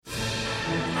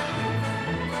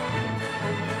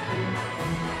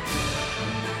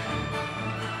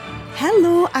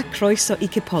Helo a croeso i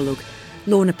Cipolwg.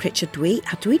 Lorna Pritchard dwi,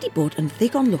 a dwi wedi bod yn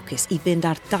ddigon lwcus i fynd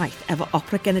ar daith efo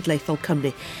Opera Genedlaethol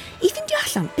Cymru i ffindio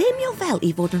allan be mi o fel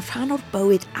i fod yn rhan o'r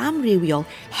bywyd amrywiol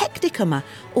hectic yma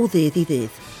o ddydd i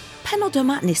ddydd. Penod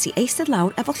yma nes i eistedd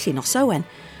lawr efo Llunos Owen,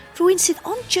 rhywun sydd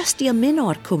ond just i ymuno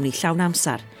o'r cwmni llawn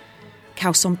amser.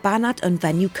 Cawsom banad yn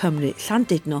Fenyw Cymru,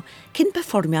 Llandudno, cyn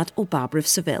perfformiad o Barbara of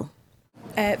Seville.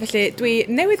 Felly, dwi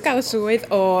newydd gael y swydd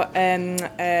o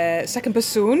second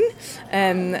bassoon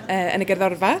yn y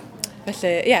gerddorfa.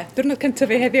 Felly, diwrnod cyntaf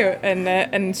fi heddiw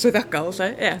yn swyddogol,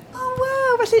 lle,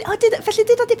 Wow, felly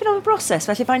dyd o dipyn o'r broses?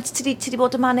 Felly, faint ti wedi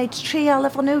bod yma wneud trial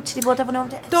efo nhw? Ti wedi bod efo nhw?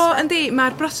 Do, yndi,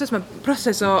 mae'r broses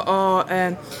o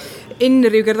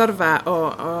unrhyw gerddorfa o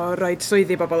roed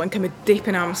swyddi bobl yn cymryd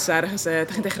dipyn o amser, achos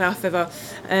ydych chi'n dechrau off efo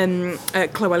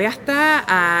clyweliadau,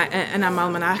 a yn aml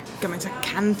mae yna gymaint o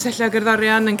cant o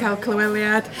gerddorion yn cael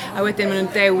clyweliad, a wedyn maen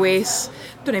nhw'n dewis,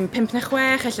 dwi'n ein 5 neu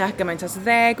 6, allan gymaint as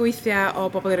 10 weithiau o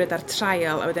bobl i roed ar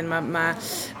trial, a wedyn mae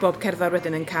bob cerddor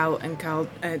wedyn yn cael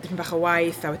dipyn bach o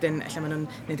waith, a wedyn allan maen nhw'n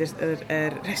gwneud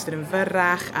yr rhestr yn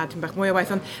fyrrach, a dipyn bach mwy o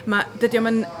waith, ond dydy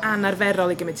o'n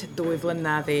anarferol i gymaint 2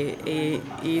 flynedd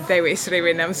i ddewis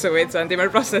rhywun am swydd, so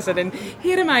mae'r broses yn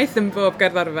hir y maith yn bob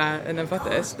gerddorfa yn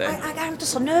anffodus. Ac am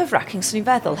dros o nerve-wracking, sy'n ni'n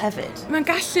feddwl hefyd? Mae'n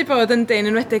gallu bod yn dyn,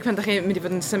 enwedig pan ydych chi'n mynd i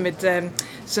fod yn symud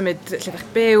lle ydych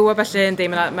byw a felly yn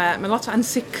dyn, mae'n lot o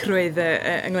ansicrwydd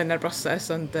ynglyn â'r broses,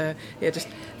 ond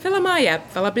just fel yma,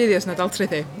 fel a buddios na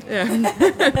daltrydd i.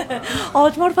 O,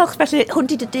 dwi'n mor falch, felly hwn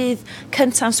di dy dydd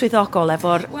cyntaf swyddogol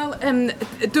efo'r... Wel,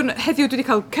 heddiw dwi wedi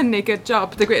cael cynnig y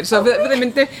job, dy gwir, so byddai'n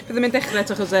mynd dechrau,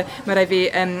 achos mae rai fi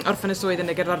orffen y swydd yn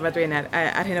y gerddorfa dwi'n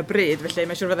ar hyn o bryd, felly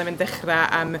mae'n siŵr byddai'n mynd dechrau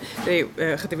am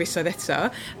chydig fisoedd eto,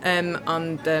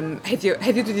 ond heddiw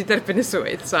dwi wedi derbyn y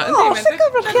swydd, so... O, lle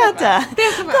gofrochiadau!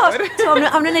 Diolch yn fawr!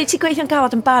 Am nhw'n neud ti gweithio'n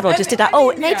galad yn barod, jyst i da,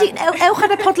 ewch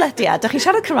ar y podlediad, dach chi'n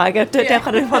siarad Cymraeg, dewch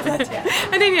ar y podlediad.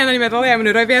 Yn union, o'n i'n meddwl, maen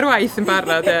nhw'n rhoi fi ar waith yn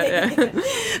barod,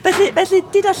 Felly,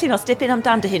 dyd a Llunos, dipyn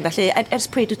amdan dy hyn, felly, ers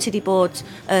pryd wyt ti wedi bod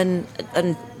yn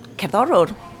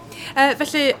cerddorwr?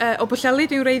 Felly, o Bwlleli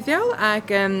dwi'n wreiddiol, ac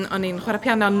o'n i'n chwarae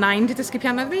piano, nain di dysgu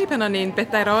piano fi pan o'n i'n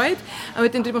 4 oed, a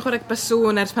wedyn dwi'n chwarae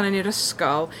basŵn ers pan o'n i'n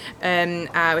ysgol,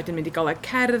 a wedyn mynd i goleg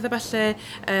cerdd a falle,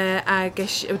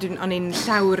 o'n i'n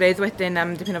llawrydd wedyn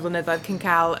am dipyn o flynyddoedd cyn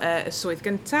cael y swydd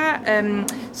gyntaf,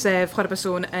 sef chwarae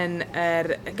basŵn yn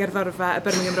yr gerddorfa y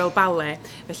Birmingham Royal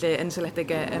Ballet, felly yn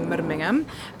syledig y Birmingham,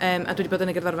 a dwi wedi bod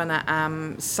yn y gerddorfa yna am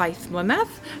 7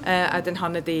 mlynedd, a dyn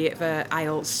hon ydi fy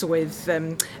ail swydd,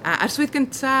 a'r swydd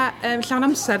gyntaf llawn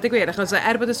amser, dy gwir, achos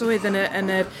bod y swydd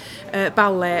yn y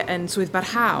bale yn swydd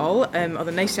barhaol,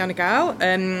 oedd yn neis iawn i gael,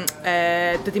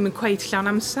 dydy mynd cweith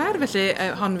llawn amser, felly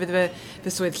hon fydd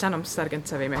fy swydd llawn amser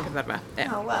gyntaf fi mewn cyfarfa.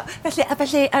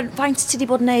 Felly, faint ti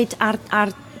wedi bod yn neud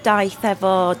ar daith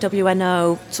efo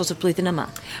WNO sort of blwyddyn yma?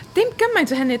 Dim gymaint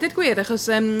o hynny, dyd gwir, achos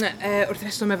wrth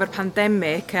reswm efo'r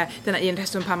pandemig, dyna un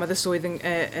reswm pam oedd y swydd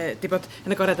di bod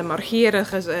yn agored mor hir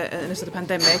achos yn ystod y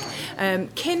pandemig.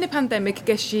 Cyn y pandemig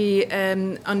ges i,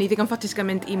 o'n i ddigon ffodus gael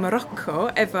mynd i Morocco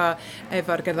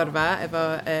efo'r gerddorfa, efo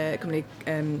cwmni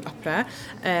opera,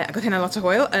 ac oedd hynna'n lot o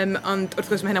hwyl, ond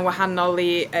wrth gwrs mae hynna'n wahanol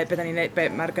i be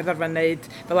mae'r gerddorfa'n neud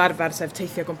fel arfer, sef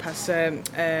teithio gwmpas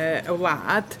y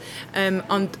wlad,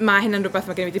 ond mae hynna'n rhywbeth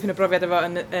mae gen i dipyn o brofiad efo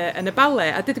yn y bale,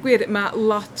 a dyd y gwir, mae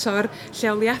lot o'r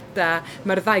lleoliadau,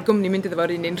 mae'r ddau gwmni mynd iddo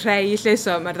fo'r un rhai,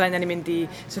 so mae'r ddau na'n mynd i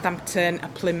Southampton a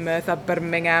Plymouth a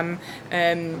Birmingham.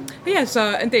 So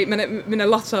yndi, mae'n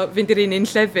lot o fynd i'r un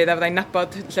llefydd a fyddai'n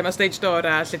nabod lle mae stage door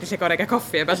a lle di lle goreg a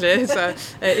coffi a falle, so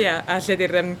a lle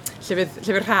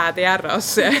di'r rhad i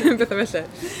aros, beth o felly.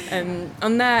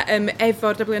 Ond na,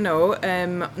 efo'r WNO,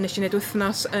 nes i wneud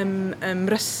wythnos ym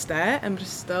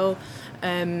Bristol,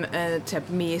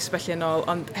 mis felly yn ôl,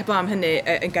 ond heblaw am hynny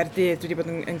yn Gaerdydd dwi wedi bod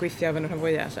yn gweithio fan nhw'n rhan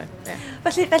fwyaf.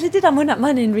 Felly dyd am hwnna,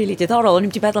 mae'n un really diddorol, o'n i'n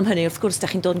wedi feddwl am hynny, wrth gwrs da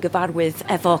chi'n dod yn gyfarwydd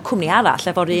efo cwmni arall,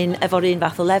 efo'r un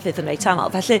fath o lefydd yn reit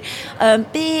aml. Felly,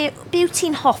 be yw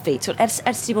ti'n hoffi, ers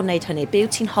ti bod yn gwneud hynny, be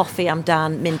yw ti'n hoffi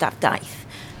amdan mynd ar daith?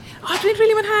 Dwi'n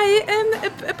rili mwynhau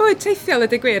y bwyd teithiol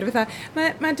ydy gwir,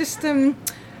 mae'n just...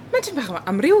 Mae'n dyn bach o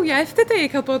amrywiaeth, dydy,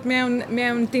 cael bod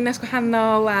mewn dinas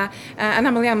gwahanol a yn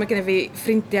aml iawn mae gen i fi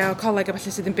ffrindiau o coleg a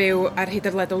falle sydd yn byw ar hyd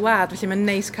y wlad o wlad, felly mae'n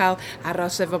neis cael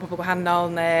aros efo bobl gwahanol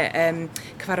neu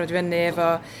cyfarfod i fyny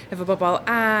efo bobl.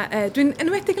 A dwi'n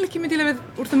enwedig yn licio mynd i lefydd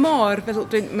wrth y môr, fel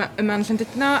dwi'n yma'n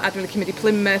Llandudno, a dwi'n licio mynd i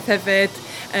Plymouth hefyd,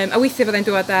 a weithiau fyddai'n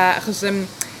dod achos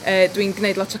dwi'n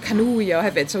gwneud lot o canwio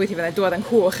hefyd, so weithio fyddai'n dod yn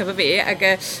cwch efo fi, ac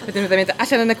wedyn fyddai'n mynd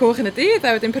allan yn y cwch yn y dydd,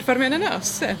 a wedyn perfformio yn y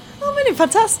nos. O, mae'n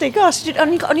ffantastig, gosh.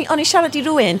 O'n i siarad i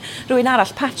rwy'n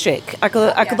arall, Patrick, ac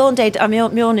oedd o'n deud, a mi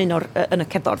o'n un yn y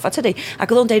cerddorfa, tydi,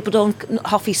 ac oedd o'n deud bod o'n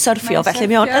hoffi syrffio, felly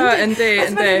mi o'n... Yndi.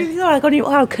 Ac o'n i,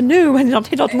 waw, canoe, mae'n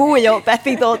hyd oed mwy o beth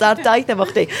i ddod ar daith efo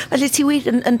chdi. Felly ti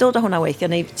wir yn dod o hwnna weithio,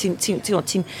 neu ti'n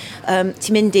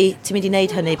mynd i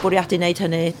wneud hynny, bwriadu wneud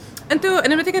hynny? Yndw,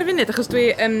 yn ymwneud ar y funud, achos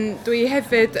dwi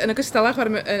hefyd, yn ogystal â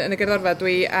chwarae yn y gerddorfa,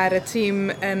 dwi ar y tîm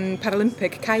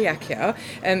Paralympic kayacio,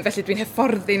 felly dwi'n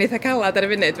hyfforddi'n eitha calad ar y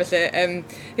funud, felly,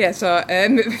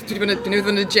 dwi wedi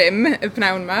bod yn y gym y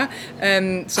pnawn ma,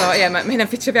 mae hynna'n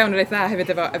ffitio fewn yr eitha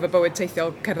hefyd efo bywyd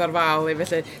teithiol cerddorfal,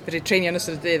 felly dwi wedi treinio yn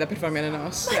ystod y dydd a perfformio yn y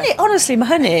nos. Honestly,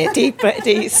 mae hynny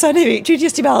di synnu fi, dwi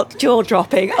just i fel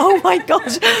jaw-dropping, oh my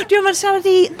gosh, dwi'n mynd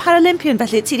siarad i Paralympian,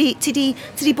 felly ti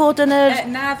di bod yn yr...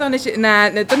 do'n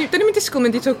i'n mynd disgwyl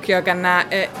mynd i Tokyo gan na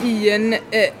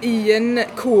un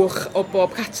cwch o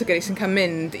bob categori sy'n cael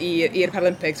mynd i'r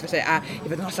Paralympics, felly, a i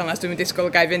fod yn hollol nas dwi'n mynd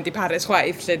disgwyl gael fynd i Paris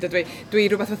chwaith, lle dwi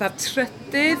rhywbeth fatha'r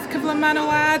trydydd cyflyman o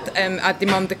wlad, a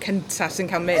dim ond y cynta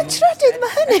sy'n cael mynd. Y trydydd,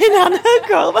 mae hynny'n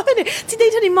anhygol, ti'n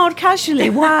deud hynny mor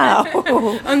casually, wow!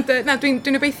 Ond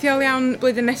dwi'n obeithiol iawn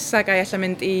blwyddyn nesaf gael allan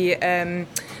mynd i...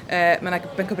 mae yna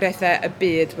bencampwriaethau y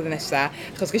byd blwyddyn nesaf,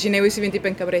 achos gysi newis i fynd i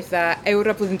bencampwriaethau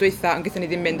Ewrop blwyddyn dwytha, ond gyda ni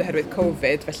ddim mynd oherwydd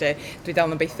Covid, felly dwi dal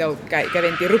yn obeithiol gael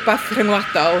fynd i rhywbeth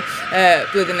rhyngwladol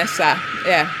blwyddyn nesaf.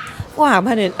 Waw,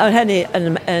 hynny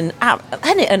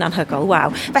yn anhygol,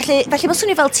 waw. Felly mae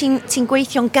swnio fel ti'n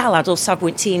gweithio'n galad o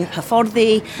safbwynt ti'n hyfforddi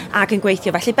ac yn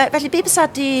gweithio. Felly be bysa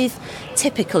dydd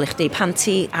typical i chdi pan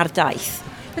ti ar daith?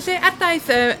 Felly, ar daith,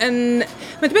 mae'n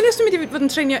dibynnu os dwi'n mynd i fod yn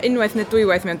treinio unwaith neu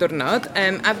dwywaith mewn diwrnod,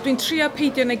 a dwi'n trio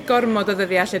peidio neu gormod o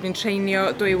ddyddiau lle dwi'n treinio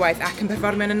dwywaith ac yn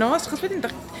perfformio yn y nos, achos wedyn,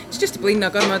 ti'n just i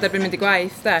blino gormod erbyn mynd i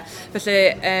gwaith, da. Felly,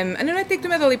 yn enwedig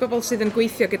dwi'n meddwl i bobl sydd yn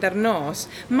gweithio gyda'r nos,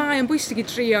 mae'n bwysig i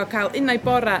trio cael unau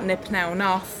bora neu pnawn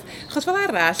off, achos fel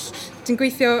arall, ti'n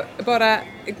gweithio y bora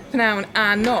pnawn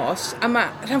a nos, a mae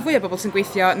rhan fwy o bobl sy'n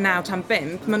gweithio 9 tan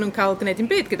 5, maen nhw'n cael gwneud dim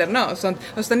byd gyda'r nos, ond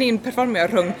os da ni'n perfformio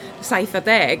rhwng 7 a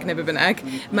 10 neu be bynnag,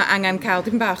 mae angen cael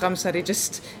dim bach o amser i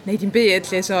just wneud dim byd,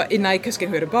 lle so unau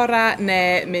cysgu'n hwyr y bora,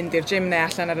 neu mynd i'r gym neu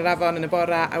allan ar yr afon yn y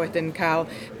bora, a wedyn cael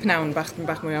pnawn bach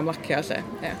mwy o ymlacio, lle.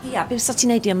 Ia, beth sa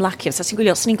ti'n neud i ymlacio? Sa ti'n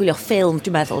gwylio ffilm,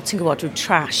 dwi'n meddwl, ti'n gwybod, dwi'n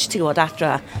trash, ti'n gwybod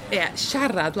adra? Ie,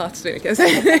 siarad lot dwi'n gwybod.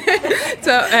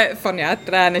 Ffonio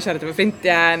adra, neu siarad efo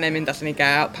ffrindiau, neu mynd allan i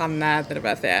gael panad, neu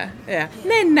rhywbeth, ie.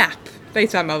 Neu nap.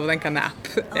 Reit aml fod e'n cael nap.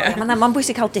 Mae'n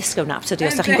bwysig cael disco nap, tydi,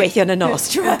 os da chi'n gweithio yn y nos.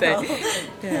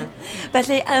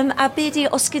 Felly, a be di,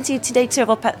 os gen ti'n deud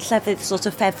efo llefydd sort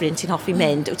of ffefryn ti'n hoffi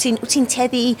mynd, wyt ti'n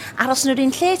teddu aros yn yr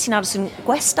un lle? Ti'n aros yn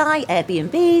gwestai,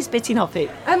 Airbnbs, be ti'n hoffi?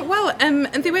 Wel, yn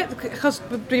ddiwedd, achos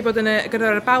dwi wedi bod yn y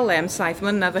gyrraedd bale am 7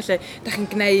 mlynedd, felly da chi'n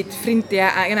gwneud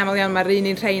ffrindiau, a yn aml iawn mae'r un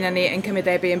rhain ni yn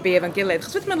cymryd Airbnb efo'n gilydd.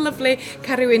 Achos wedyn mae'n lyflu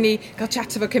cael rhywun i gael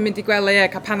chat efo cyn mynd i gwely,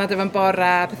 a cael panad efo'n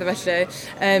bora, pethau felly.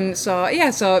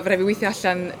 So fe fi weithio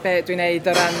allan be dwi'n neud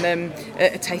o ran y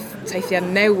teithiau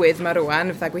newydd mae rwan,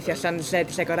 fatha gweithio allan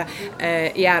lle gorau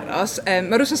i aros.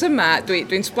 Mae'r wsos yma,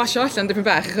 dwi'n splasio allan dipyn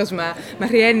bach, achos mae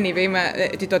rhieni fi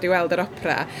wedi dod i weld yr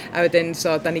opera, a wedyn,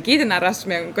 so da ni gyd yn aros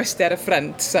mewn gwesti ar y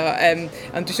ffrynt,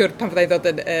 ond dwi'n siŵr pan fyddai ddod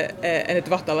yn y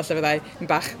dyfodol, lle fyddai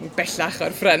yn bach bellach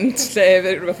o'r ffrynt, lle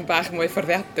rhywbeth yn bach mwy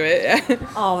fforddiadwy.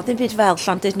 Ddim byd fel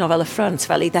Llandudno fel y ffrynt,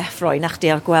 fel i ddeffro i nachdi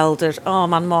ar gweld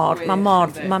mae'n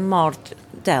mor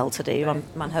del, tydi,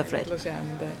 mae'n hyfryd.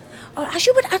 Ac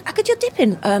ydy o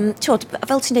dipyn,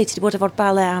 fel ti'n deud, ti wedi bod efo'r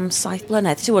bale am 7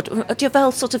 blynedd, ydy o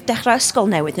fel sort of dechrau ysgol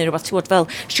newydd, neu rhywbeth, fel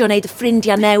sio wneud y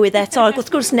ffrindiau newydd eto,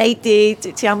 wrth gwrs wneud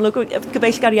ti amlwg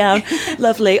gyfeillgar iawn,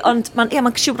 lovely, ond mae'n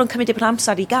siŵr bod o'n cymryd dipyn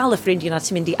amser i gael y ffrindiau na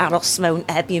ti'n mynd i aros mewn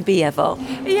Airbnb efo.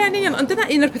 Ie, ni'n, ond dyna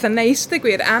un o'r pethau neis, dy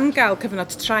gwir, am gael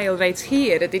cyfnod trial reit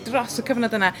hir, ydy dros y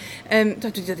cyfnod yna,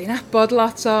 dwi wedi nabod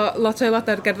lot o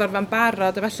aelodau'r gerddorfa'n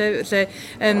barod, a falle,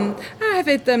 a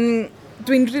hefyd,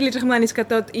 dwi'n rili edrych ymlaen i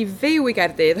sgadod i fyw i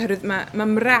Gaerdydd, oherwydd mae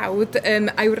mrawd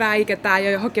a'i wraig a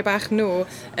 2 o hogiau bach nhw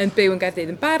yn byw yn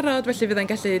Gaerdydd yn barod, felly fyddai'n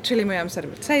gallu treulio mwy o amser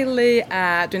efo'r teulu,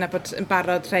 a dwi'n nabod yn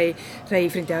barod rhai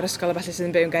ffrindiau o'r ysgol a falle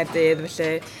sydd yn byw yn Gaerdydd,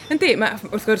 felly,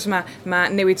 wrth gwrs mae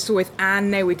newid swydd a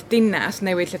newid dinas,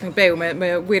 newid lle dwi'n byw,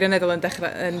 mae wirioneddol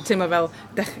yn teimlo fel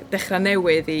dechrau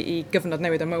newydd i gyfnod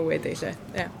newid o mywyd i lle,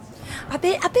 ie. A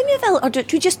be mi fel,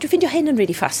 dwi'n ffindio hyn yn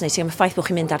really fascinating am y ffaith bod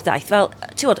chi'n mynd ar daith, fel,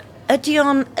 ydy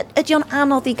o'n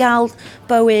anodd i gael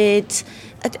bywyd,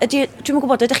 dwi'n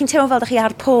gwybod, ydych chi'n teimlo fel ydych chi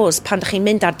ar pause pan ydych chi'n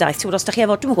mynd ar daith, os ydych chi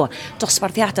efo, dwi'n gwybod,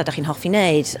 dosbarthiadau ydych chi'n hoffi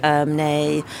wneud,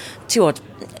 neu,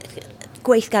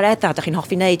 gweithgareddau ydych chi'n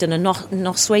hoffi wneud yn y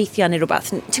nosweithiau neu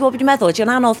rhywbeth. Ti'n gwybod beth dwi'n meddwl? Ydy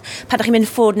o'n anodd pan ydych chi'n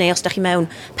mynd ffwrdd neu os ydych chi'n mewn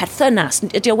perthynas?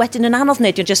 Ydy o wedyn yn anodd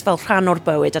neu ydy o'n just fel rhan o'r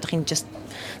bywyd? Ydych chi'n just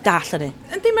dall yn ni?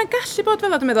 Yndi, mae'n gallu bod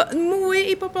fel o, dwi'n meddwl. Mwy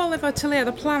i bobl efo tylead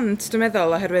o plant, dwi'n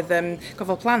meddwl, oherwydd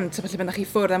gofal plant, a felly byddwch chi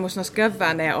ffwrdd am wsnos gyfa,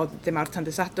 neu o ddim ar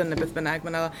tandysadwn neu beth bynnag.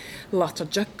 Mae'n lot o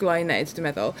jyglo i wneud, dwi'n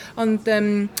meddwl. Ond,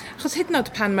 achos hyd yn oed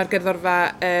pan mae'r gerddorfa,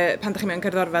 pan ydych chi'n mewn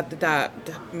gerddorfa,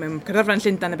 mewn gerddorfa yn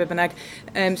Llundain neu beth bynnag,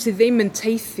 sydd ddim yn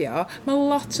teithio, mae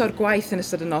lot o'r gwaith yn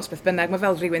ystod y nos beth bynnag. Mae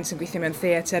fel rhywun sy'n gweithio mewn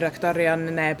theatr, actorion,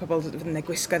 neu pobl neu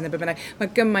gwisgoedd neu beth bynnag.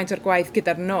 Mae gymaint o'r gwaith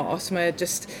gyda'r nos, mae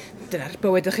just, dyna'r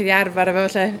bywyd ydych chi arfer efo,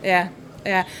 lle, ie.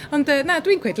 Ond na,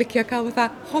 dwi'n gweud licio cael fatha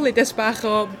holidays bach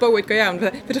o bywyd go iawn.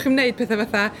 Fydwch chi'n gwneud pethau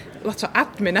fatha lot o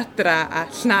admin adra a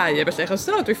llnau a felly, achos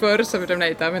dwi ffwrdd, so fydw'n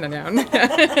gwneud am hynny'n iawn.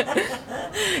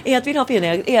 Ie, dwi'n hoffi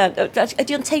hynny. Ie,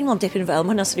 ydy o'n teimlo'n dipyn fel,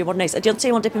 mae hwnna'n swnio bod neis, ydy o'n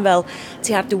teimlo'n dipyn fel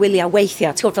ti ar dy wyliau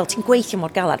weithiau, ti'n gwybod fel ti'n gweithio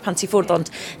mor galad pan ti'n ffwrdd,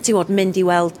 ond ti'n gwybod mynd i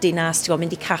weld dinas, ti'n gwybod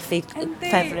mynd i caffi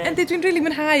ffefryn. Yndi, dwi'n rili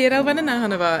mwynhau yr elfen yna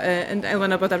honno fo,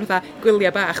 elfen o bod ar fatha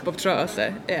gwyliau bach bob tro,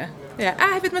 lle, ie. Yeah.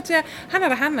 A hefyd mae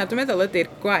hanner a hanner, dwi'n meddwl, ydy'r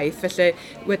gwaith, felly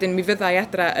wedyn mi fyddai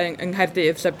adra yng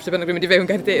Nghaerdydd, lle bynnag dwi'n mynd i fewn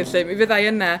Nghaerdydd, lle mi fyddai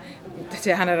yna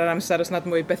hanner o'r amser os nad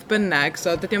mwy beth bynnag,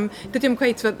 so dydy o'n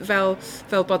cweit fel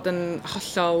bod yn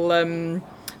hollol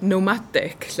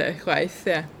nomadic, lle, chwaith,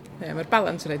 ie. Mae'r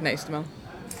balans yn rhaid neis, dwi'n meddwl.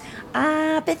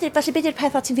 A felly beth yw'r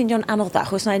pethau ti'n ffindio'n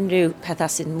anoddach? Oes yna unrhyw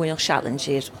pethau sy'n mwy o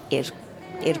challenge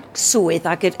i'r swydd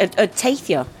ac y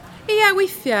teithio? Ie,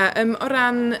 weithiau, o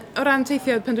ran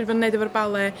teithio pan dwi'n bod yn gwneud efo'r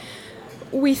bale,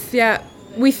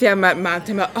 weithiau mae'n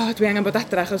teimlo, dwi angen bod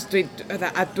adra achos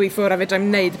dwi ffwr a fedrai'm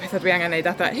wneud pethau dwi angen wneud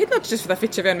adra. Hyd yn oed jyst fydda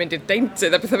ffitio fewn mynd i'r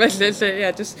deintydd a pethau felly,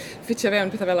 jyst ffitio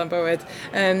fewn pethau fel am bywyd.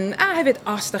 A hefyd,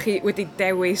 os da chi wedi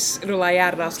dewis rhywle i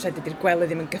aros, lle dydy'r gwely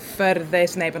ddim yn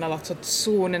gyffyrddus, neu bod yna lot o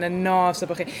sŵn yn y nos, a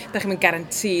da chi'n mynd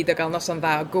garantid o gael noson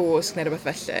dda o gwsg neu rhywbeth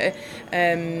felly.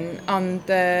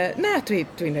 Ond, na,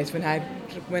 dwi'n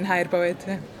rhaid mwynhau'r bywyd.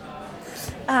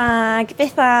 Ac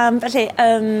beth am, felly,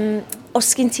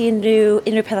 os gen ti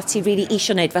unrhyw pethau ti really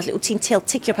isio wneud, felly wyt ti'n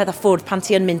ticio pethau ffwrdd pan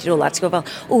ti yn mynd i'r ola, ti'n gwybod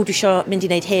fel, dwi isio mynd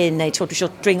i wneud hyn, neu dwi isio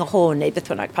dringo hwn, neu beth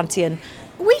bynnag, pan ti yn...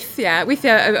 Weithiau,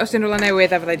 os dwi'n rhywle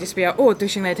newydd a fyddai jyst bio, dwi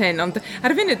eisiau gwneud hyn, ond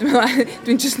ar y funud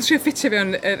dwi'n jyst yn trio ffitio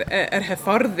fewn yr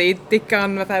hyfforddi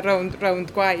digon fatha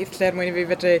rownd gwaith, lle er mwyn i fi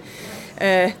fedru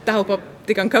dal bob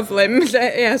digon cyflym.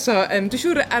 Ie, so dwi'n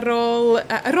siŵr ar ôl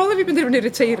i fi benderfynu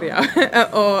reteirio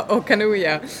o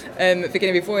canwio, fe gen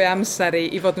i fi fwy amser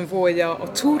i fod yn fwy o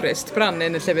tourist bron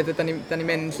yn y llefydd da ni'n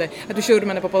mynd. A dwi'n siŵr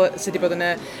mae yna bobl sydd wedi bod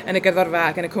yn y gerddorfa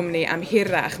ac yn y cwmni am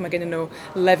hirach. Mae gen nhw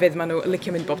lefydd maen nhw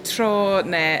licio mynd bob tro,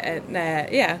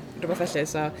 rhywbeth felly.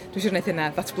 So dwi'n siŵr wneud hynna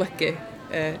ddatblygu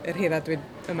yr hira dwi'n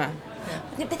yma.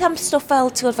 Beth am stwff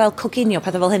fel coginio,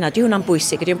 pethau fel hynna, di hwnna'n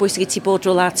bwysig? Ydy o'n bwysig i ti bod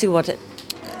rhywle, ti'n gwybod,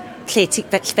 lle ti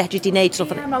fedri di wneud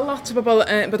rhywbeth? Ie, mae lot o bobl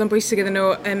bod yn bwysig iddyn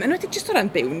nhw, yn wedi jyst o ran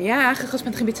byw'n iach, achos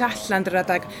pan ydych chi'n bita allan dyr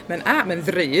adag, mae'n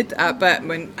ddrud, a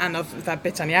mae'n anodd dda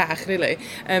bita'n iach, really.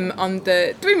 Ond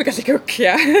dwi'n mynd gallu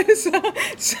cwcio,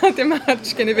 so dim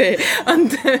arch gen i fi.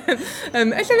 Ond, ella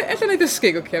na i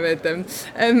ddysgu cwcio fyd.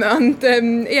 Ond,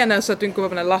 so dwi'n gwybod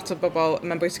bod yna lot o bobl,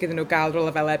 mae'n bwysig iddyn nhw gael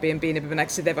rhywle fel Airbnb neu beth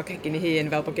bynnag sydd efo cegin i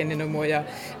hun, fel bod gen nhw mwy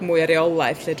o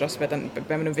reolaeth, lle dros be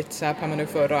maen nhw'n fita pan maen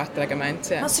nhw'n ffwrdd o adra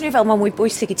gymaint. Fel mae'n mwy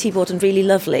bwysig i ti fod yn really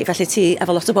lovely, felly ti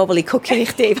efo lot o bobl i cwcio i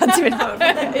chdi pan ti'n mynd fawr.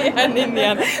 Ie, yn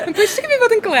union. Mae'n bwysig i fi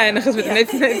fod yn glen, achos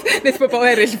wneud bobl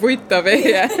eraill fwydo fi,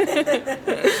 ie.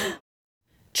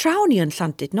 Traw ni yn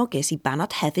Llandudnoges i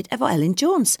banad hefyd efo Elin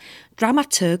Jones,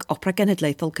 dramaturg Opera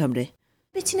Genedlaethol Cymru.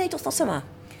 Be ti'n neud wrthnos yma?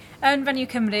 Yn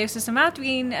Fenyw Cymru, wrthnos yma,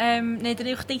 dwi'n neud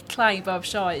yn uwch deitlau bob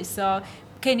sioe, so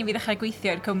cyn i fi ddechrau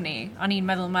gweithio i'r cwmni, o'n i'n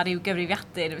meddwl mae rhyw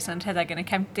gyfrifiadur fysa'n rhedeg yn y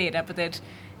cefndir a bod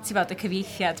y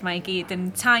cyfieithiad mae i gyd yn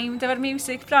timed efo'r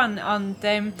music bron, ond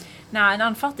yn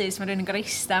anffodus mae rhywun yn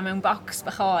gorista mewn bocs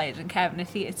bach oer yn cefn y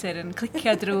theatr yn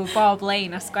clicio drwy bob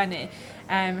lein a sgwennu.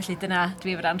 Felly dyna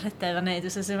dwi efo'r anrhydedd o wneud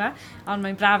wrthnos yma, ond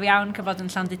mae'n braf iawn cael bod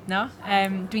yn Llandudno.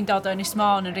 Dwi'n dod o Ynys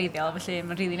Môn yn reiddiol, felly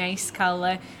mae'n rili neis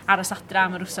cael aros adra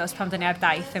am yr wsos pan dyn ni ar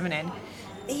daith yn fan hyn.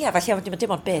 Ie, felly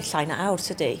dim ond beth llai na awr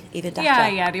tydi i fynd adra.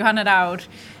 Ie, rhyw hanner awr.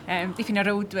 Dipyn o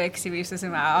roadworks i fi wrthnos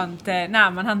yma, ond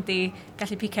mae'n handi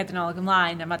gallu piced yn ôl ag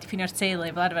ymlaen, a mae dipyn o'r teulu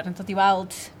fel arfer yn dod i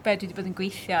weld be dwi wedi bod yn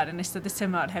gweithio ar yn ystod y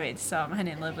tymor hefyd, so mae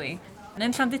hynny'n lyflu.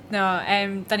 Yn Llandudno,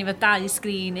 da ni fod 2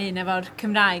 sgrin, un efo'r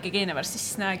Cymraeg ac un efo'r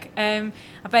Saesneg.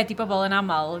 A be di bobl yn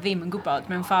aml ddim yn gwybod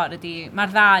mewn ffordd ydy,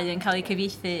 mae'r 2 yn cael eu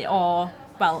cyfieithu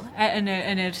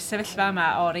yn yr sefyllfa yma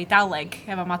o'r Eidaleg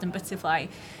efo Madam Butterfly.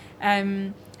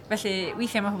 Felly,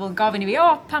 weithiau mae pobl yn gofyn i fi,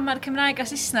 pan mae'r Cymraeg a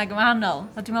Saesneg yn wahanol?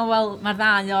 A dwi'n meddwl, wel, mae'r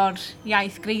ddau o'r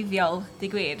iaith greiddiol, di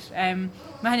gwir.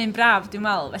 Mae hynny'n braf, dwi'n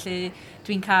meddwl, felly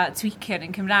dwi'n cael tweakio'r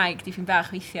yn Cymraeg dipyn bach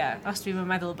weithiau. Os dwi'n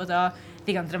meddwl bod o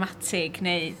digon dramatig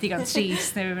neu digon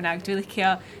trist neu bynnag, dwi'n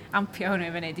licio ampio hwnnw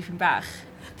i fyny dipyn bach.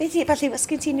 Felly, os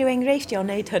gen ti nhw enghreiffio o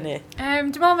wneud hynny?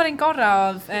 Dwi'n meddwl mae'r un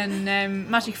gorau yn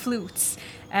Magic Flutes.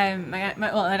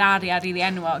 Yr ariad rili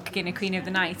enwog gen y Queen of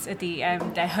the Night ydy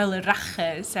De Hyl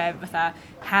Rache, sef fatha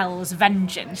Hell's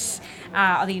Vengeance.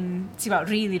 A oedd hi'n,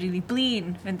 really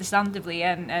blin, understandably,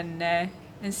 yn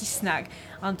Saesneg.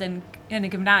 Ond yn y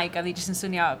Gymraeg, oedd hi jyst yn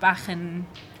swnio bach yn...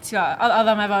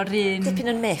 Oedd o'n efo'r un...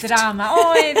 Dipyn yn myft. Drama.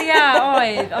 Oedd.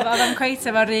 Oedd o'n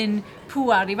cweith efo'r un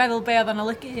pŵar. I feddwl be oedd o'n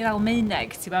olygu yn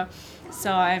Almaeneg,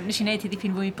 So, nes i wneud hi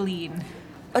dipyn fwy blin.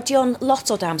 Ydy o'n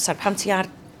lot o damser pan ti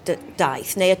ar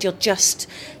daith, neu ydy o just,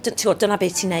 dyna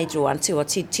beth ti'n neud rwan,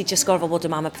 ti just gorfod bod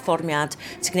yma am y perfformiad,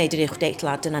 ti'n gwneud yr uwch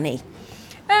deitla, dyna ni?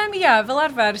 Fel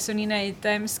arfer, swn i'n neud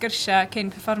sgyrsiau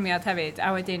cyn perfformiad hefyd, a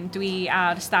wedyn dwi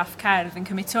a'r staff cerdd yn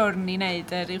cymryd twrn i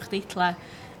wneud yr uwch deitla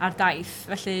ar daith.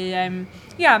 Felly,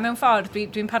 mewn ffordd,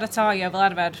 dwi'n paratoi o fel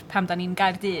arfer pam da ni'n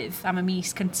Gaerdydd am y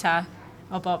mis cynta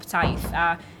o bob taith,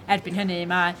 a erbyn hynny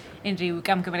mae unrhyw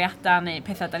gamgymeriadau neu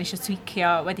pethau da ni eisiau tweakio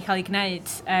wedi cael ei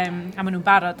gwneud a maen nhw'n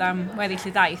barod am weddill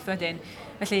y daith wedyn.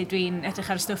 Felly dwi'n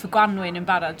edrych ar y stwff y Gwanwyn yn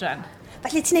barod dren.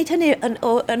 Felly ti'n neud hynny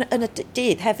yn y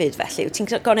dydd hefyd felly?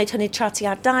 Ti'n gwneud hynny tra ti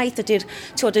ar daith?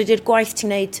 Ydy'r gwaith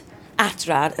ti'n neud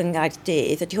adrar yn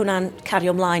Gaerdydd? Ydy hwnna'n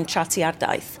cario ymlaen tra ti ar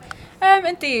daith?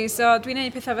 Yndi, so dwi'n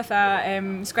neud pethau fatha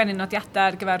sgwennu nodiadau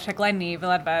ar gyfer rhaglenni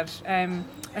fel arfer.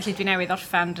 Felly dwi'n newydd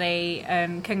orffan rei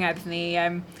cyngerdd ni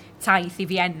taith i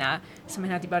Vienna, so mae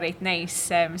hynna wedi bod reit neis,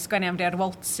 sgwennu am rei ar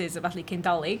waltzes o falle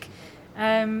cyndolig.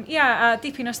 A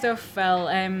dipyn o stwff fel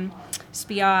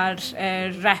sbio ar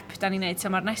rep da ni'n neud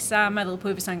tymor nesa, meddwl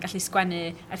pwy fysa'n gallu sgwennu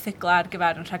erthyglau ar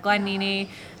gyfer yn rhaglenni ni,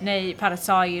 neu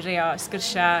paratoi rei o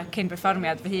sgyrsiau cyn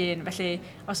perfformiad fy hun. Felly,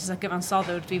 os oes o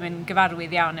gyfansoddwr, dwi'n mynd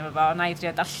gyfarwydd iawn efo fo, na i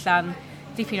drio darllen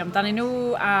dipyn amdanyn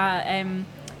nhw, a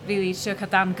really trio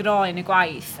cael dan groen y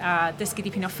gwaith, a dysgu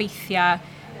dipyn o ffeithiau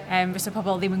fysa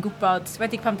pobl ddim yn gwybod,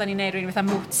 wedig pam da ni'n neud rhywun fatha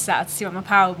Mozart, mae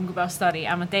pawb yn gwybod o stori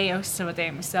Amadeus o fod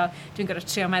dim, so dwi'n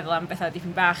gorfod trio meddwl am bethau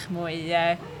dipyn bach mwy,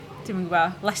 dwi'n yn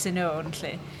gwybod, lesser known,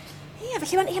 lle.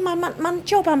 Felly mae'n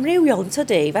job amrywiol yn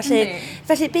tydi,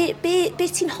 felly be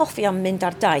ti'n hoffi am mynd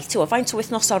ar daith? Faint o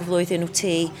wythnos o'r flwyddyn wyt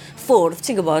ti ffwrdd,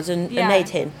 ti'n gwybod, yn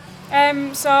neud hyn?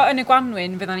 So, yn y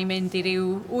Gwanwyn, fyddan ni'n mynd i ryw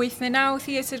 8 neu 9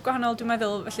 theatr gwahanol, dwi'n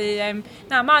meddwl. Felly,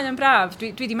 mae yn braf. Dwi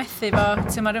wedi methu fo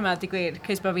tymor yma, di gwir,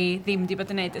 cys bod fi ddim wedi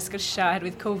bod yn gwneud y sgyrsiau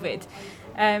oherwydd Covid.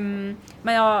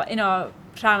 Mae o un o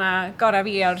rhannau gorau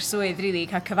fi o'r swydd, really,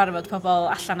 cael cyfarfod pobl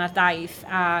allan ar daith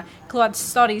a clywed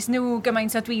storis nhw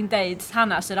gymaint o dwi'n deud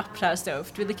hanes yr opera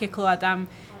stwff. Dwi'n licio clywed am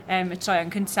y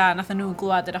troion cyntaf, nath nhw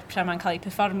glywed yr opera ma'n cael ei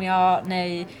perfformio,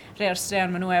 neu rhai o'r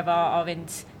straeon maen nhw efo o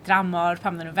fynd dramor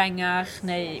pan maen nhw fengach,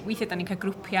 neu weithiau da ni'n cael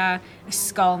grwpiau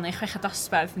ysgol neu chweched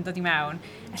dosbarth yn dod i mewn,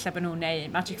 ella bod nhw'n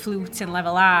neud Magic Flute yn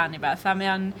lefel A neu beth. A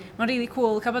mae'n really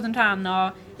cool cael bod yn rhan o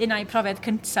unau profiad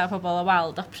cyntaf pobl o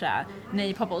weld opera,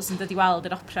 neu pobl sy'n dod i weld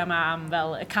yr opera yma am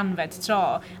fel y canfed tro,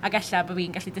 ac ella bod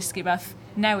fi'n gallu dysgu beth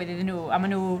newydd iddyn nhw, a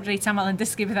maen nhw reit aml yn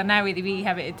dysgu bethau newydd i fi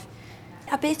hefyd.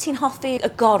 A beth ti'n hoffi y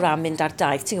gorau mynd ar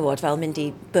daith, ti'n gwybod, fel mynd i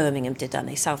Birmingham dyda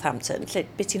neu Southampton?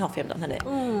 Beth ti'n hoffi amdano hynny?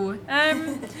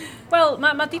 Wel,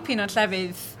 mae dipyn o'r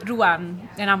llefydd rwan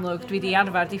yn amlwg, dwi wedi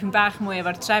arfer dipyn bach mwy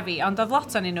efo'r trefi, ond oedd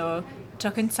lot o'n nhw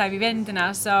tro cyntaf i fynd yna,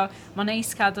 so mae'n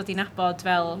neis cael dod i nabod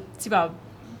fel, ti'n bod,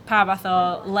 pa fath o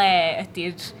le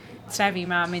ydy'r trefi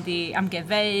yma mynd i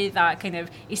amgueddfeydd a kind of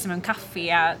eistedd mewn caffi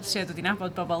a trio dod i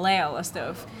nabod bobl leol a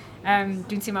stwff.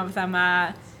 Dwi'n teimlo fatha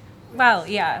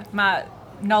mae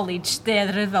knowledge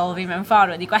deddryddol fi mewn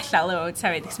ffordd wedi gwella loads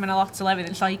hefyd, cos mae'n lot o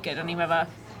lefydd yn Lloegr, o'n i'n efo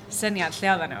syniad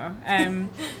lle oedden nhw.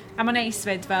 A mae'n neis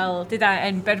fyd fel, dyda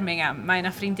yn Birmingham, mae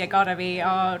yna ffrindiau gorau fi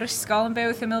o'r ysgol yn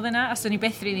byw wrth ymyl fyna, a so ni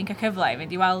byth rili'n cael cyfle i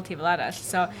fynd i weld hi fel arall.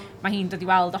 So mae hi'n dod i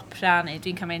weld opera, neu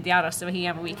dwi'n cael mynd i aros efo hi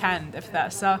am y weekend,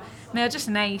 so mae o just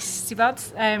neis, ti'n bod?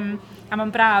 A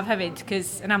mae'n braf hefyd,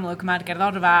 cos yn amlwg mae'r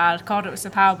gerddorfa a'r corws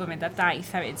o pawb yn mynd ar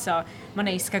daith hefyd, so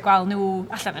mae'n neis cael gweld nhw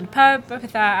allan yn y pub a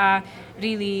pethau, a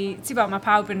really, ti'n bod, mae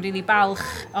pawb yn really balch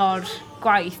o'r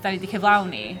gwaith da ni wedi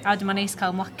cyflawni, a dwi'n neis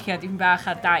cael mlocio dim bach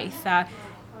ar daith, a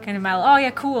kind of meddwl,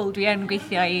 cool, dwi yn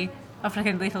gweithio i Opera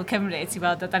Cenedlaethol Cymru, ti'n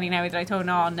bod, da ni newydd roed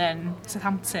hwn on yn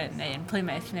Southampton neu yn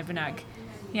Plymouth neu bynnag.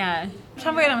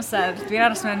 Rhan fwy'r amser, dwi'n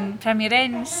aros mewn Premier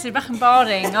Inn, sy'n bach yn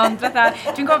boring, ond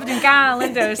dwi'n gwybod dwi'n gael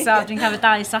yn dweud, so dwi'n cael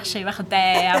 2 sachet bach o de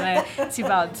am y, ti'n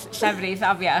bod, llefrith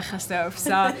afiach a stwff.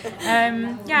 So,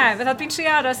 dwi'n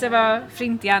trio aros efo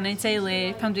ffrindiau neu teulu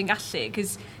pan dwi'n gallu,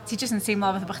 cos ti jyst yn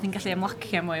teimlo fatha bod chdi'n gallu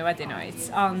ymlacio mwy wedyn oed.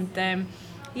 Ond,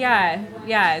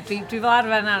 dwi fel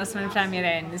arfer yn aros mewn Premier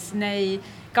Inn, neu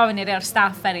gofyn i rei o'r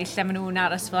staff eraill lle maen nhw'n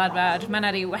aros fel arfer. Mae yna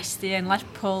ryw westi yn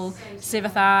Lerpwl sydd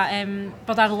fatha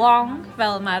bod ar long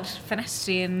fel mae'r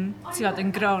ffenestri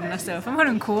yn gron a stwff. Mae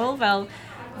hwnna'n cool fel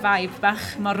vibe bach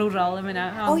mor rural yn myna.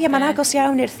 Mae'n agos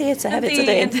iawn i'r theatr hefyd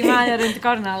ydy. Ydy, mae ar yn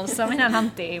gornel, so mae hynna'n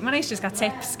handi. Mae'n eisiau just gael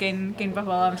tips gen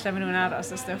bobl am lle maen nhw'n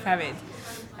aros a stwff hefyd.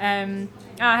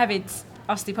 A hefyd,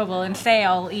 os di pobl yn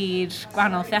lleol i'r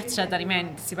gwahanol theatra da ni'n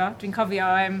mynd, dwi'n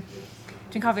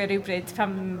cofio rhywbryd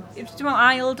pam, dwi'n meddwl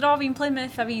ail dro fi'n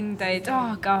Plymouth a fi'n dweud,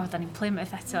 da ni'n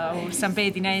Plymouth eto, sa'n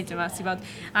byd i wneud yma,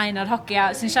 a un o'r hogia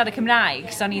sy'n siarad Cymraeg,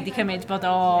 so ni wedi cymryd bod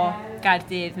o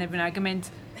Gaerdydd neu bynnag yn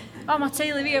mynd, mae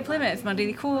teulu fi o Plymouth, mae'n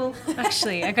really cool,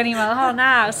 actually, ac o'n i'n meddwl,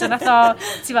 na, so nath o,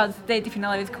 dweud dipyn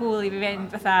o lefydd cool i fi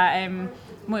fynd, fatha,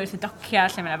 mwy wrth y docia,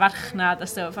 lle mae'n farchnad a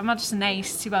stwff, a mae'n just yn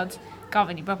neis,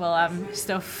 gofyn i bobl am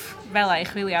stwff fel ei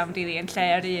chwilio am rili yn lle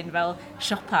ar un fel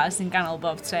siopa sy'n ganol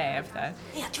bob tre. Dwi'n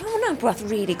meddwl hwnna'n rhywbeth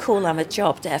really cool am y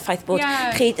job, ffaith bod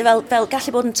chi fel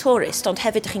gallu bod yn tourist, ond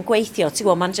hefyd ych chi'n gweithio,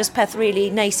 mae'n just peth really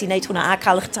neis i wneud hwnna a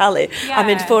cael eich talu, a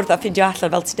mynd ffwrdd a ffindio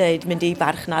allan fel ti'n dweud, mynd i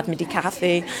farchnad, mynd i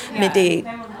caffi, mynd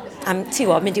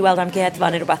i weld am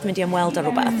geddfa neu rhywbeth, mynd i ymweld ar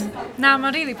rhywbeth. Na,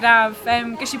 mae'n really braf.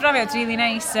 Ges i brofiad really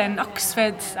neis yn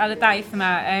Oxford ar y daith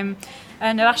yma.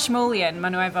 Yn yr Ashmolean,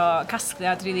 maen nhw efo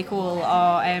casgliad really cool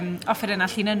o offerynnau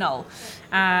llinynol.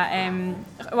 A,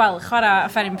 chwarae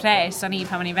offeryn pres o'n i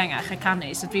pan o'n i fengach a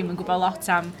canu, so dwi'n gwybod lot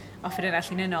am offerynnau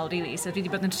llinynol, really. So dwi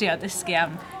wedi bod yn trio dysgu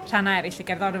am rhannau eraill y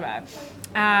gerddorfa.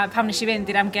 A pam nes i fynd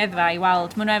i'r amgeddfa i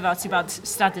weld, maen nhw efo,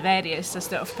 Stradivarius a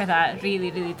stwff, pethau really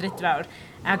drydfawr.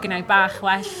 A gynnau bach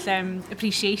well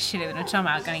appreciation iddyn nhw tro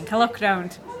yma, gan i'n cael look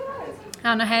round.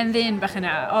 A yna hen ddyn bach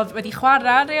yna, oedd wedi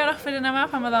chwarae rei o'r offeryn yma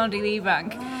pan oedd o'n rili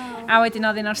ifanc. A wedyn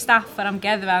oedd un o'r staff ar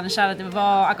amgeddfa yn siarad efo fo,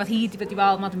 ac oedd hi wedi bod i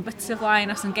weld Modern Butterfly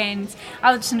nos yn gynt. A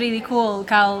oedd yn really cool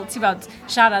cael,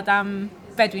 siarad am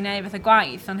be dwi'n neud fatha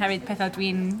gwaith, ond hefyd pethau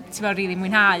dwi'n, really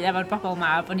mwynhau efo'r bobl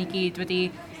yma, bod ni gyd wedi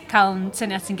cael yn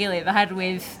tynnu at yn gilydd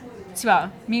oherwydd,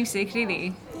 music, really.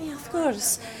 Ie, wrth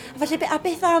gwrs. Felly, a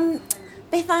beth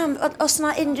am, os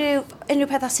yna unrhyw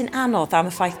pethau sy'n anodd am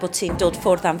y ffaith bod ti'n dod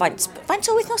ffwrdd am faint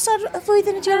o wythnos ar y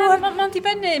flwyddyn ydi o'r? Mae'n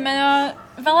dibynnu,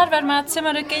 fel arfer mae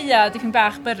tymor y geia dipyn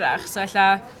bach byrrach, so ella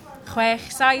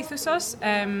 6-7 wsos,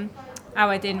 a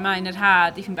wedyn mae'n yr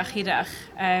had dipyn bach hirach,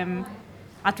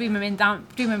 a dwi'n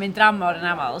mynd dramor yn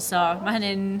aml, so mae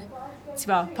hynny'n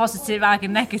positif ag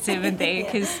yn negatif yndi,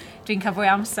 cos dwi'n cael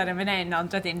fwy amser yn fan hyn,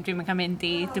 ond wedyn dwi'n cael mynd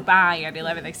i Dubai ar ei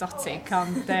lefydd exotic,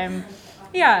 ond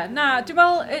dwi'n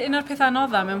meddwl un o'r pethau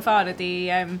anodda mewn ffordd ydy,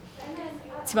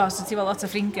 so ti'n lot o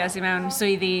ffrindiau sy'n mewn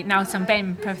swyddi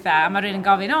 9-5 pethau, a mae rhywun yn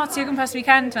gofyn, ti o gwmpas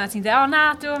weekend yma, ti'n dweud, na,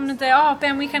 dwi'n dweud, be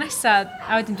am weekend nesaf?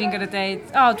 A wedyn dwi'n gorfod dweud,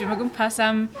 dwi'n o gwmpas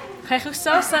am 6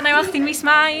 wsos, a na i weld chdi'n mis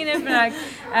mai, neu bynnag.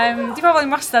 Di pobl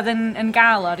yn wastad yn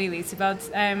gael o, really, ti'n bod.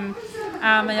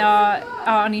 A mae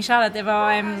o'n i'n siarad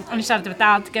efo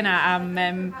dad gyna am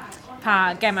pa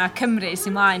gema Cymru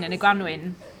sy'n mlaen yn y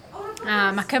Gwanwyn. A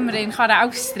mae Cymru'n chwarae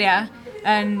Awstria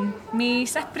yn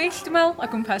mis Ebrill, dwi'n meddwl, o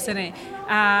gwmpas hynny.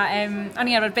 A o'n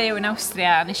i arfer byw yn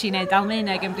Awstria, nes i wneud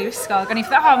Almaeneg yn Brifysgol. O'n i'n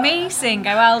ffyddo, amazing,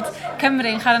 gai weld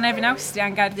Cymru'n chwarae nefyn Awstria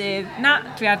yn Gaerdydd. Na,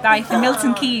 dwi ar daith yn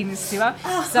Milton Keynes, ti'n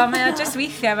bo? So mae o just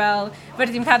weithiau fel,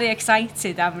 wedi dim cael ei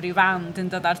excited am ryw band yn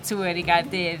dod ar tŵr i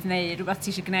Gaerdydd neu rhywbeth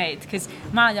ti eisiau gwneud. Cos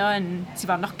mae o yn,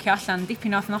 nocio allan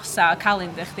dipyn o wythnosau o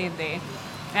calendar chdi yndi.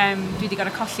 Dwi wedi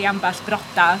gorfod colli amball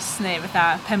brodas neu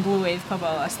fatha pen-blwydd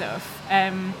pobl a stwff.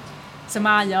 So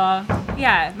mae o,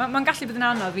 mae'n gallu bod yn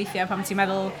anodd weithiau pam ti'n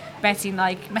meddwl beth ti'n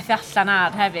methu allan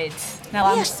ar hefyd, neu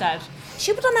amser.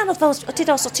 Siw bod o'n anodd fel, os ti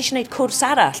eisiau gwneud cwrs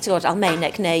arall, ti'n gwybod,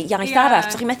 Almaeneg neu iaith arall,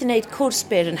 so chi'n methu gwneud cwrs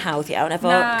byr yn hawdd iawn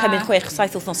efo cymryd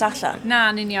 6-7 wythnos allan? Na,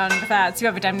 yn union, fatha, ti'n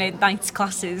gwybod bod I'm wneud night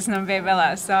classes na'n fe fel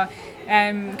la, so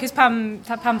cys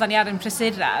pam da ni ar yn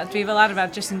prysura, dwi fel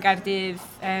arfer jyst yn Gaerdydd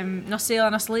nos Sul a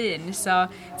nos Lun, so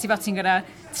ti'n gorau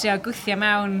trio gwythio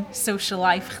mewn social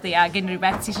life chdi ag unrhyw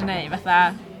beth ti eisiau gwneud, fatha,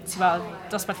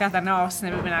 dosbarthiadau nos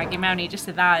neu beth bynnag i mewn i jyst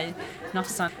y 2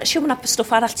 noson. Siw mae'n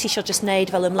stwff arall ti eisiau jyst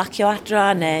wneud fel ymlacio adra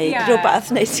neu rhywbeth,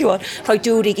 neu ti'n rhoi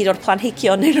dŵr i gyd o'r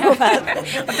planhigion neu rhywbeth.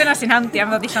 O dyna sy'n handi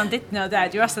am ddod i Llandudno,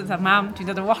 dwi wastad yn mam,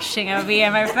 dwi'n dod o washing efo fi,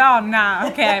 a mae'n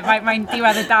mae'n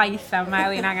diwedd y daith a mae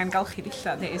Eli'n angen golchi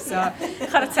dillad hi, so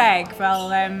chwarae teg,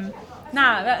 fel, Na,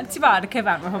 ti'n bod, ar y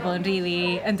cyfan, mae pobl yn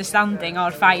really understanding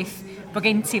o'r ffaith bod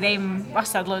gen ti ddim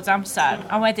wastad loads amser.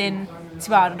 A wedyn,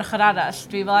 ti'n bod, ar ochr arall,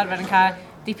 dwi fel arfer yn cael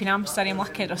dipyn amser i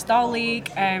ymlacu dros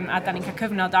dolyg, a da ni'n cael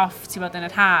cyfnod off, ti'n bod, yn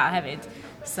yr ha hefyd.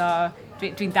 So,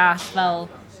 dwi'n dall fel...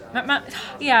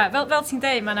 fel ti'n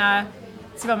dweud,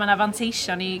 mae'n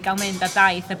fanteision i gael mynd ar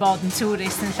daith a bod yn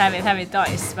tourist yn llefydd hefyd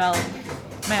does. Fel,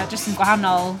 mae'n jyst yn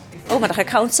gwahanol. Mae'n dechrau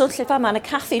council lle fama yn y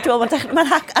caffi, mae'n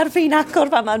ar fi'n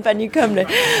agor fama yn Fenyw Cymru.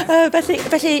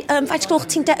 Felly faint glwch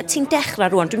ti'n dechrau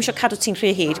rwan? Dwi'n eisiau cadw ti'n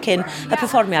rhy hir cyn y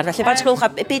perfformiad. Felly faint glwch,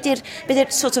 be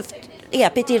di'r sort of,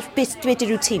 be di'r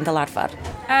routine fel arfer?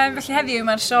 Felly heddiw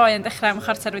mae'r sioe yn dechrau am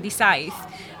 7:07.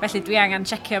 Felly dwi angen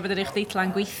checio bod yr eich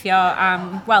deitla'n gweithio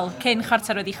am, cyn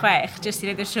 6:06, jyst i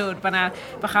wneud yn siŵr bod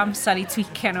bach amser i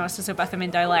tweacio nhw os oes rhywbeth yn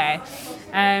mynd o'i le.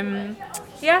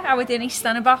 A wedyn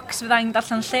eista yn y bocs, fyddai'n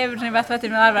darllen llyfr neu beth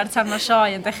wedyn fel arfer tan mae'r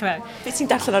sioe yn dechrau. Be ti'n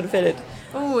darllen ar y funud?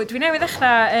 Dwi newydd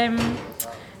dechrau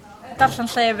darllen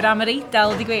llyfr am yr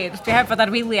Eidal, di gwir. Dwi heb fod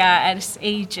ar wyliau ers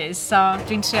ages, so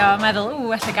dwi'n trio meddwl,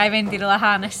 efallai gai fynd i'r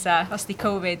laha nesaf, os di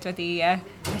Covid wedi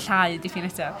llai dipyn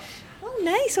eto.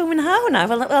 Neis, o'n mwynhau hwnna.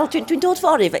 Dwi'n dod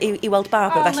fori i weld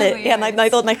bab, felly na i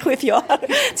ddod na'i chwifio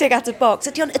tuag at y bocs.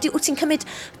 Wyt ti'n cymryd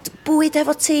bwyd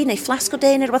efo ti, neu flasg o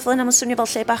de, neu rhywbeth fel yna, mae'n swnio fel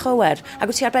lle bach ower? Ac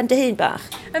wyt ti ar ben dy hun bach?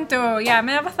 Yndw,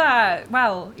 mae o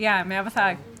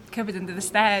fatha cybyd under the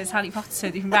stairs, Harry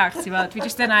Potter, dipyn bach, ti'n bod. Dwi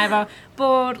jyst yna efo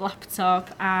bwr, laptop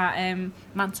a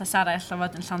mantas arall o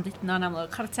fod yn Llandudno yn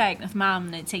amlwg. Chwarae teg, nath mam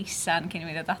neu teisan cyn i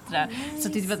mi ddod adra. So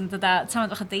dwi wedi bod yn dod â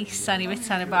tamad bach o deisan i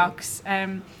fyta yn y bocs.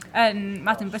 Yn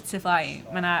Madam Butterfly,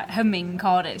 mae yna humming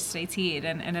chorus reit hir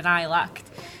yn yr ail act.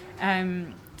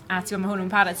 A ti'n mae hwnnw'n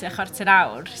parod tua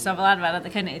 15 so fel arfer ad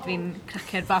y cynnig, dwi'n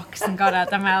cracio'r bocs yn gorau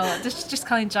am fel, just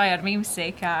cael enjoy ar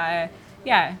music a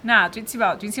dwi'n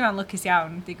teimlo'n lwcus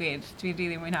iawn, di gwir, dwi'n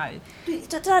rili mwynhau.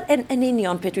 Yn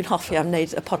union beth dwi'n hoffi am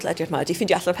wneud y podlediad yma, dwi'n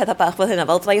ffindio allan pethau bach fel hynna,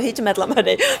 fel fydda i o hyd yn meddwl am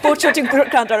hynny. Bod tro dwi'n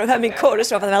gwrando ar y humming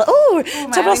chorus, roedd yn meddwl,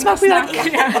 ta bros mawr fwy'n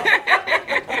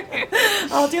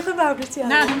diolch yn fawr i ti.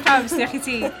 Na, dwi'n pawb, diolch i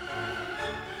ti.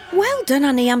 Wel,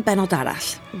 dyna ni am benod arall.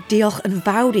 Diolch yn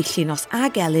fawr i Llynos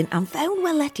ag Elin am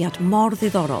fewnwelediad mor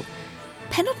ddiddorol.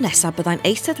 Penod nesaf byddai'n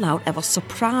eistedd lawr efo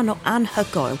soprano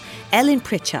anhygoel, Elin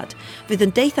Pritchard, fydd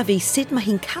yn deitha fi sut mae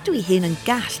hi'n cadw ei hun yn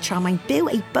gall tra mae'n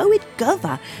byw ei bywyd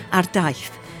gyfa ar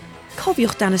daith.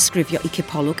 Cofiwch dan ysgrifio i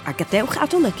Cipolwg a gadewch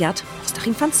adolygiad os da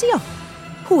chi'n ffansio.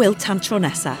 Hwyl tan tro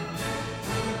nesaf.